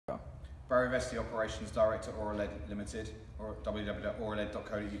Barry Vesti, Operations Director, Oraled Limited, or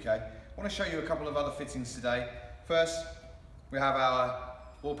www.oraled.co.uk. I want to show you a couple of other fittings today. First, we have our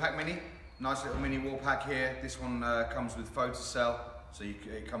Wallpack Mini. Nice little mini wall pack here. This one comes with photocell, so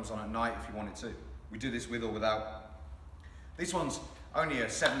it comes on at night if you want it to. We do this with or without. This one's only a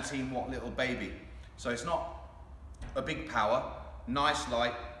 17-watt little baby, so it's not a big power. Nice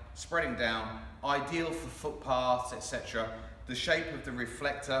light, spreading down, ideal for footpaths, etc. The shape of the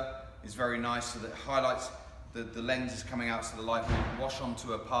reflector is very nice, so that it highlights the lens is coming out, so the light will wash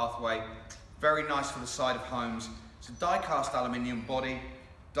onto a pathway. Very nice for the side of homes. It's a die-cast aluminium body,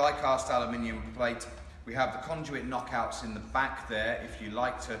 die-cast aluminium plate. We have the conduit knockouts in the back there if you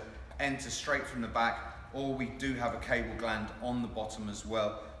like to enter straight from the back, or we do have a cable gland on the bottom as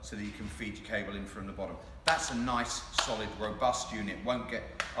well, so that you can feed your cable in from the bottom. That's a nice, solid, robust unit. Won't get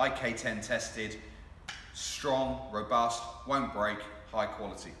IK10 tested, strong, robust, won't break, high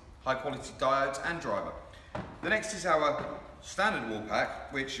quality. High quality diodes and driver. The next is our standard wall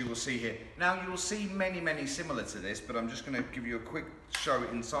pack, which you will see here. Now you will see many similar to this, but I'm just going to give you a quick show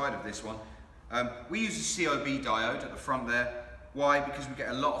inside of this one. We use a COB diode at the front there. Why? Because we get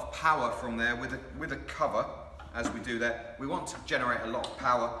a lot of power from there with a cover. As we do that, we want to generate a lot of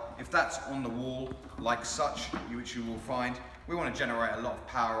power. If that's on the wall like such, which you will find, we want to generate a lot of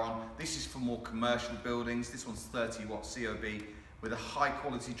power on. This is for more commercial buildings. This one's 30-watt COB with a high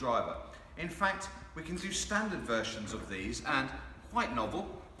quality driver. In fact, we can do standard versions of these, and quite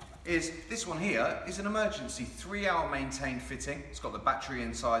novel is this one here is an emergency 3-hour maintained fitting. It's got the battery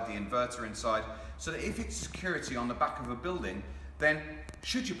inside, the inverter inside, so that if it's security on the back of a building, then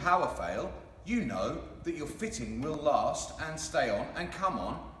should your power fail, you know that your fitting will last and stay on and come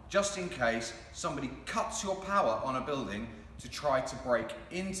on, just in case somebody cuts your power on a building to try to break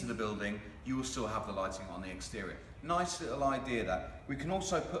into the building. You will still have the lighting on the exterior. Nice little idea that. We can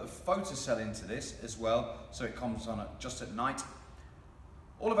also put a photocell into this as well, so it comes on just at night.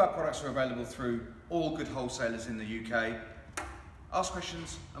 All of our products are available through all good wholesalers in the UK. Ask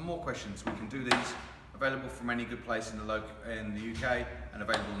questions and more questions. We can do these. Available from any good place in the UK and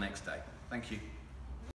available next day. Thank you.